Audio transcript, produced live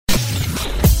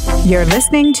You're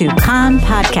listening to Kan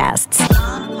Podcasts.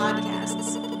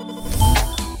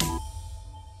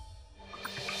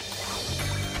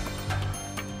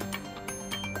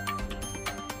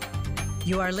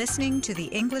 You are listening to the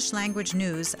English language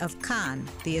news of Kan,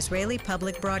 the Israeli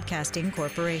Public Broadcasting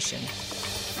Corporation.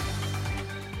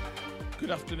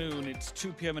 Good afternoon. It's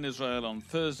 2 p.m. in Israel on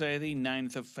Thursday, the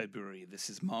 9th of February.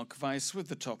 This is Mark Weiss with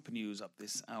the top news up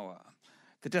this hour.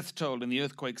 The death toll in the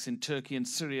earthquakes in Turkey and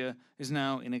Syria is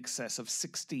now in excess of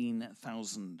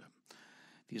 16,000.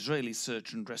 The Israeli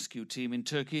search and rescue team in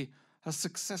Turkey has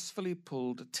successfully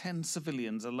pulled 10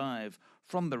 civilians alive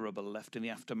from the rubble left in the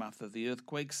aftermath of the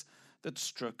earthquakes that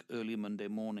struck early Monday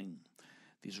morning.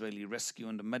 The Israeli rescue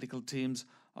and medical teams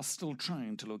are still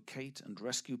trying to locate and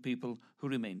rescue people who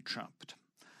remain trapped.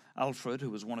 Alfred,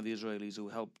 who was one of the Israelis who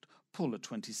helped pull a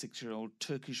 26-year-old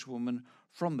Turkish woman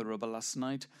from the rubble last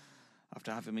night,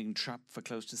 after having been trapped for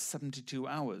close to 72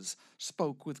 hours,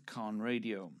 spoke with Kan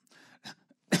Radio.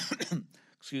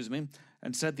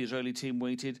 And said the Israeli team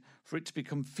waited for it to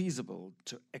become feasible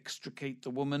to extricate the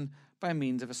woman by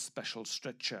means of a special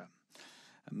stretcher.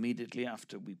 Immediately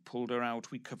after we pulled her out,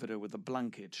 we covered her with a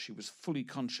blanket. She was fully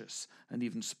conscious and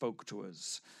even spoke to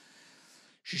us.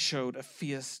 She showed a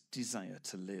fierce desire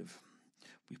to live.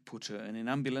 We put her in an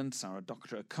ambulance. Our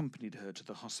doctor accompanied her to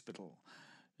the hospital,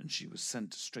 and she was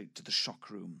sent straight to the shock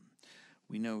room.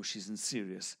 We know she's in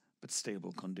serious but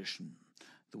stable condition.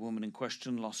 The woman in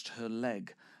question lost her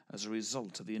leg as a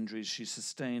result of the injuries she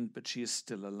sustained, but she is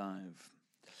still alive.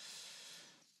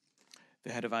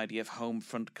 The head of IDF Home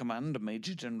Front Command,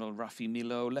 Major General Rafi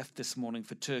Milo, left this morning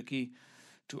for Turkey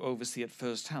to oversee at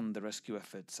first hand the rescue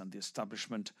efforts and the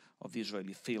establishment of the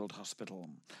Israeli field hospital.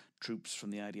 Troops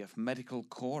from the IDF Medical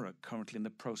Corps are currently in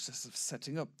the process of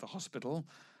setting up the hospital,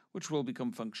 which will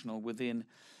become functional within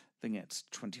the next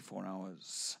 24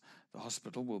 hours. The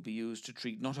hospital will be used to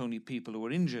treat not only people who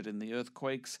were injured in the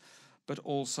earthquakes, but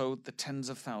also the tens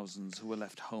of thousands who were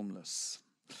left homeless.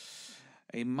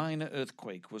 A minor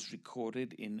earthquake was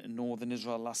recorded in northern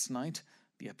Israel last night.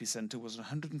 The epicenter was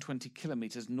 120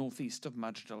 kilometers northeast of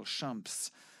Majd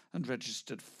al-Shams and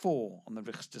registered 4 on the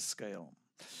Richter scale.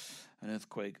 An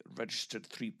earthquake registered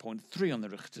 3.3 on the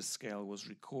Richter scale was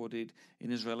recorded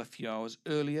in Israel a few hours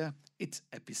earlier. Its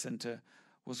epicenter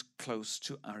was close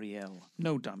to Ariel.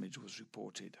 No damage was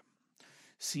reported.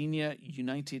 Senior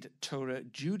United Torah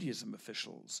Judaism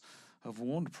officials have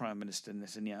warned Prime Minister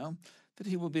Netanyahu that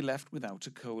he will be left without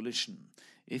a coalition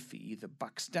if he either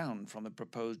backs down from the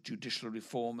proposed judicial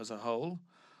reform as a whole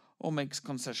or makes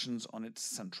concessions on its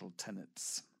central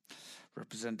tenets.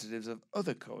 Representatives of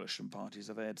other coalition parties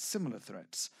have aired similar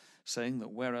threats, saying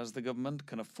that whereas the government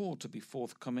can afford to be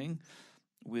forthcoming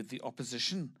with the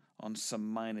opposition on some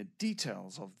minor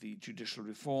details of the judicial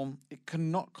reform, it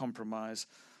cannot compromise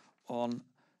on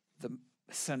the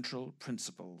central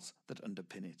principles that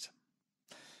underpin it.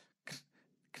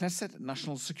 Knesset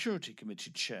National Security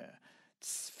Committee Chair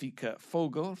Tzvika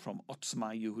Fogel from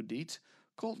Otzma Yehudit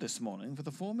called this morning for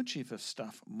the former Chief of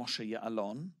Staff Moshe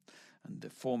Ya'alon and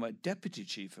the former Deputy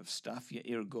Chief of Staff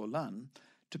Yair Golan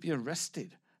to be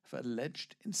arrested for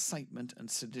alleged incitement and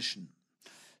sedition.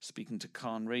 Speaking to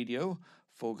Kan Radio,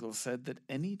 Fogel said that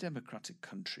in any democratic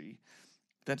country,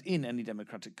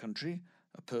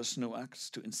 a person who acts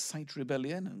to incite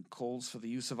rebellion and calls for the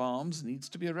use of arms needs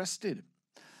to be arrested.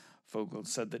 Fogel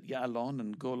said that Ya'alon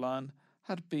and Golan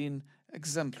had been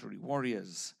exemplary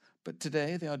warriors, but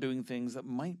today they are doing things that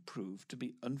might prove to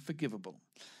be unforgivable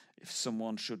if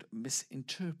someone should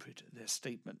misinterpret their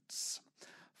statements.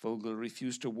 Fogel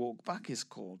refused to walk back his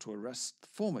call to arrest the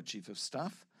former Chief of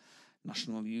Staff,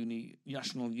 National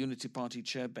Unity Party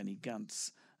Chair Benny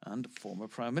Gantz, and former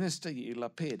Prime Minister Yair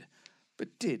Lapid,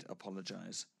 but did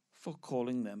apologize for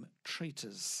calling them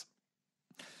traitors.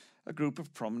 A group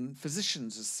of prominent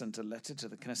physicians has sent a letter to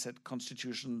the Knesset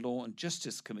Constitutional Law and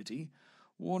Justice Committee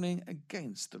warning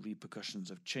against the repercussions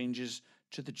of changes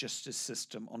to the justice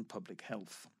system on public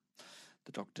health.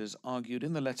 The doctors argued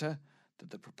in the letter that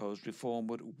the proposed reform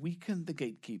would weaken the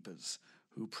gatekeepers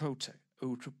who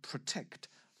protect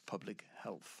public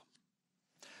health.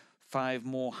 5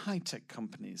 more high-tech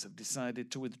companies have decided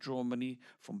to withdraw money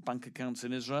from bank accounts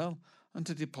in Israel and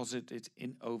to deposit it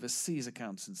in overseas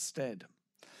accounts instead.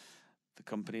 The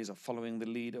companies are following the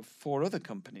lead of 4 other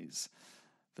companies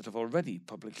that have already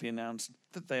publicly announced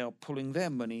that they are pulling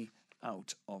their money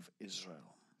out of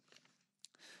Israel.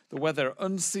 The weather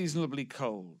unseasonably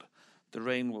cold. The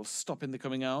rain will stop in the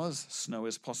coming hours. Snow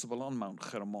is possible on Mount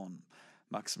Hermon.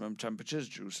 Maximum temperatures,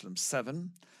 Jerusalem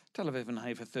 7, Tel Aviv and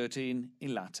Haifa 13,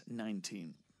 Eilat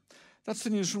 19. That's the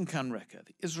news from Kan Reka,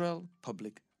 the Israel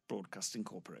Public Broadcasting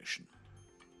Corporation.